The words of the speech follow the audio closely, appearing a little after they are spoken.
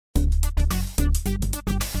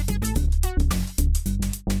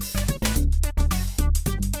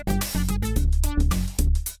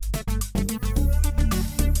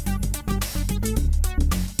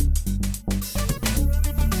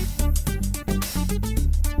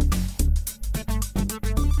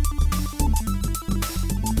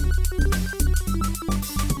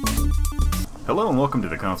Hello and welcome to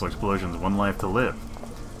the Console Explosion's One Life to Live.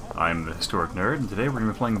 I'm the Historic Nerd, and today we're going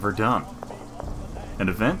to be playing Verdun. An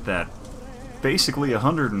event that basically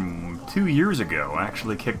 102 years ago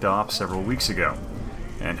actually kicked off several weeks ago,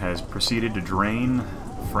 and has proceeded to drain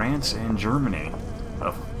France and Germany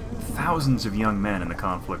of thousands of young men in the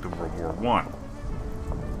conflict of World War I.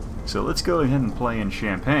 So let's go ahead and play in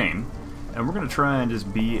Champagne, and we're going to try and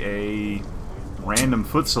just be a random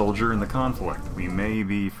foot soldier in the conflict. We may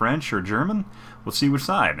be French or German. We'll see which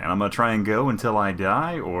side. And I'm going to try and go until I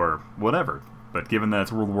die or whatever. But given that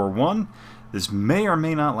it's World War I, this may or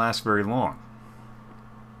may not last very long.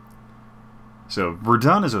 So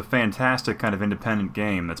Verdun is a fantastic kind of independent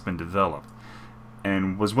game that's been developed.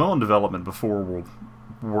 And was well in development before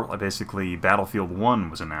basically Battlefield 1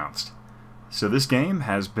 was announced. So this game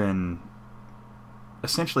has been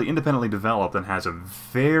essentially independently developed and has a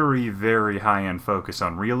very, very high-end focus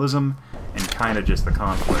on realism and kind of just the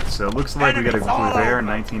conflict. So it looks like we got a clue there in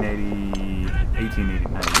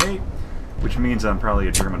 1898, which means I'm probably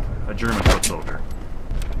a German foot soldier.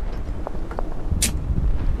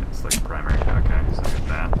 It's like primary. Okay, so get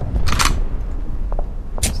that.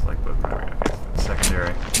 It's like both primary. Okay,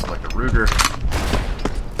 secondary. Select a Ruger.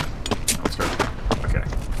 I'll start. Okay.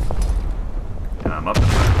 And I'm up to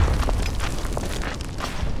front.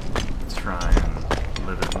 Try and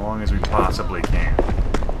live as long as we possibly can.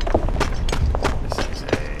 This is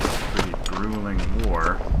a pretty grueling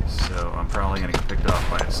war, so I'm probably going to get picked off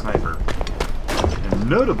by a sniper. And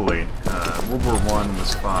notably, World War I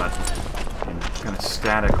was fought in kind of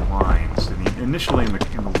static lines. I mean, initially in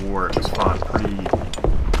the war, it was fought pretty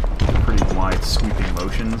wide, sweeping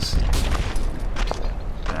motions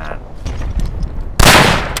that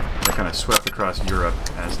kind of swept across Europe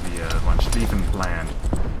as the von Stieffen plan,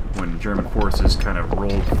 when German forces kind of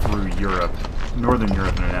rolled through Europe, Northern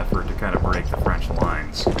Europe, in an effort to kind of break the French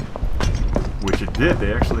lines. Which it did.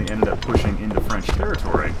 They actually ended up pushing into French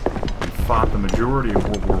territory and fought the majority of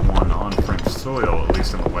World War I on French soil, at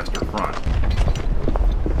least on the Western Front.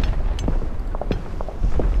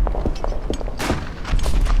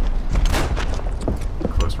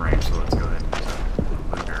 Close range, so let's go ahead and use a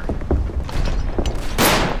Luger.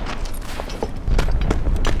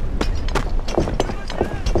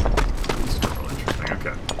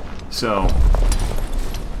 So, oh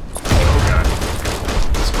god,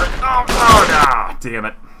 oh no, damn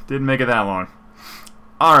it, didn't make it that long.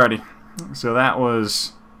 Alrighty, so that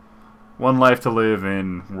was One Life to Live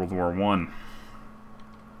in World War I.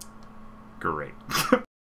 Great.